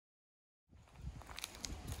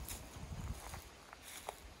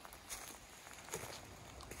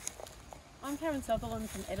I'm Karen Sutherland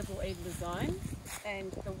from Edible Eden Design,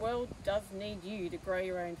 and the world does need you to grow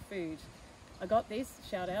your own food. I got this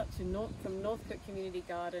shout out to from Northcote Community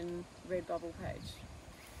Garden Redbubble page.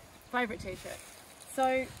 Favourite t-shirt.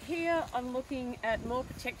 So here I'm looking at more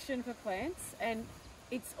protection for plants, and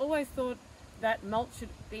it's always thought that mulch should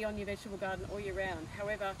be on your vegetable garden all year round.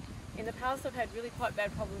 However, in the past I've had really quite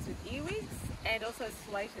bad problems with earwigs and also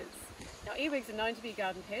slaters. Now earwigs are known to be a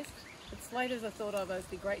garden pest, but slaters are thought of as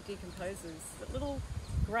the great decomposers. The little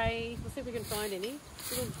grey, we'll see if we can find any,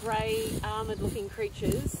 little grey armoured looking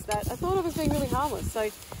creatures that are thought of as being really harmless. So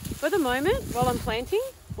for the moment, while I'm planting,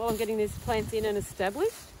 while I'm getting these plants in and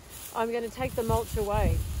established, I'm going to take the mulch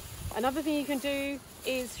away. Another thing you can do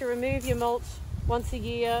is to remove your mulch once a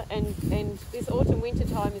year, and this autumn winter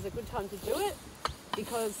time is a good time to do it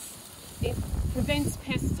because it prevents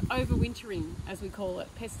pests overwintering, as we call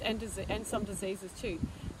it, pests and some diseases too.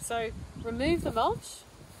 So remove the mulch.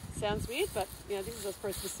 Sounds weird, but you know, this is for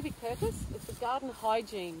a specific purpose. It's for garden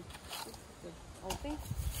hygiene. This is the whole thing.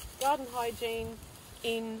 Garden hygiene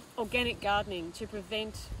in organic gardening to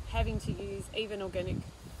prevent having to use even organic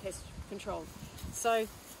pest control. So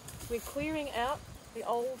we're clearing out the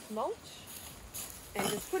old mulch and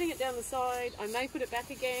just putting it down the side. I may put it back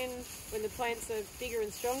again when the plants are bigger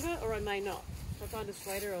and stronger, or I may not. If I find a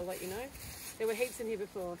slater, I'll let you know. There were heaps in here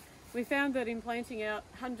before. We found that in planting out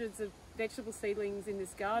hundreds of vegetable seedlings in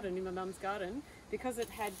this garden, in my mum's garden, because it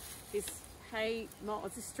had this hay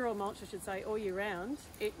mulch, this straw mulch I should say, all year round,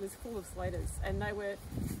 it was full of slaters, and they were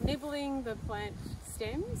nibbling the plant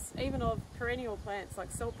stems, even of perennial plants like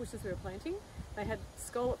salt bushes we were planting. They had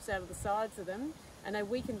scallops out of the sides of them, and they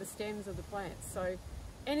weakened the stems of the plants. So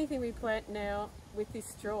anything we plant now with this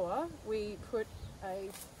straw, we put a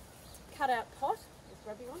cut-out pot. It's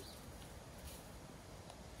rubbing on.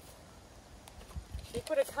 We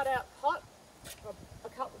put a cut-out pot, a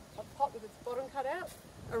pot with its bottom cut out,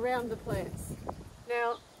 around the plants.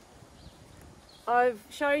 Now, I've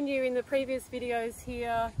shown you in the previous videos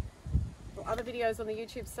here, or other videos on the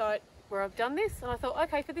YouTube site where I've done this, and I thought,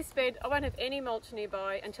 okay, for this bed, I won't have any mulch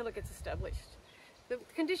nearby until it gets established. The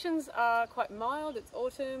conditions are quite mild. It's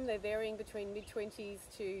autumn. They're varying between mid-20s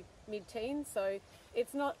to mid-teens, so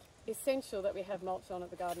it's not essential that we have mulch on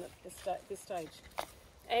at the garden at this stage.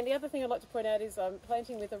 And the other thing I'd like to point out is I'm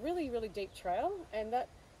planting with a really, really deep trowel, and that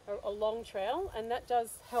a long trowel, and that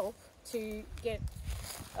does help to get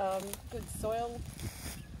good soil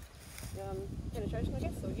penetration, I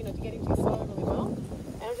guess, or you know, to get into your soil really well.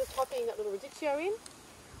 And I'm just popping that little radicchio in.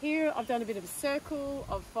 Here I've done a bit of a circle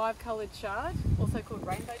of 5-coloured chard, also called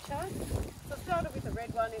rainbow chard. So I've started with a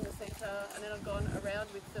red one in the centre, and then I've gone around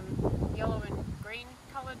with some yellow and green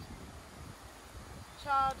coloured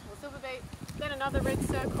chard or silver-beet, then another red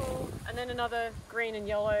circle, and then another green and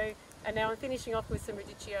yellow, and now I'm finishing off with some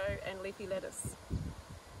radicchio and leafy lettuce.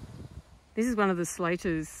 This is one of the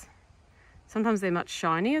slaters. Sometimes they're much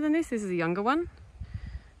shinier than this. This is a younger one,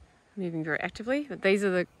 moving very actively, but these are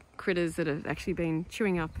the critters that have actually been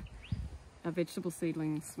chewing up our vegetable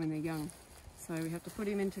seedlings when they're young. So we have to put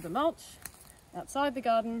him into the mulch outside the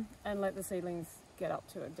garden and let the seedlings get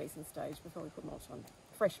up to a decent stage before we put mulch on,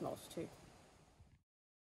 fresh mulch too.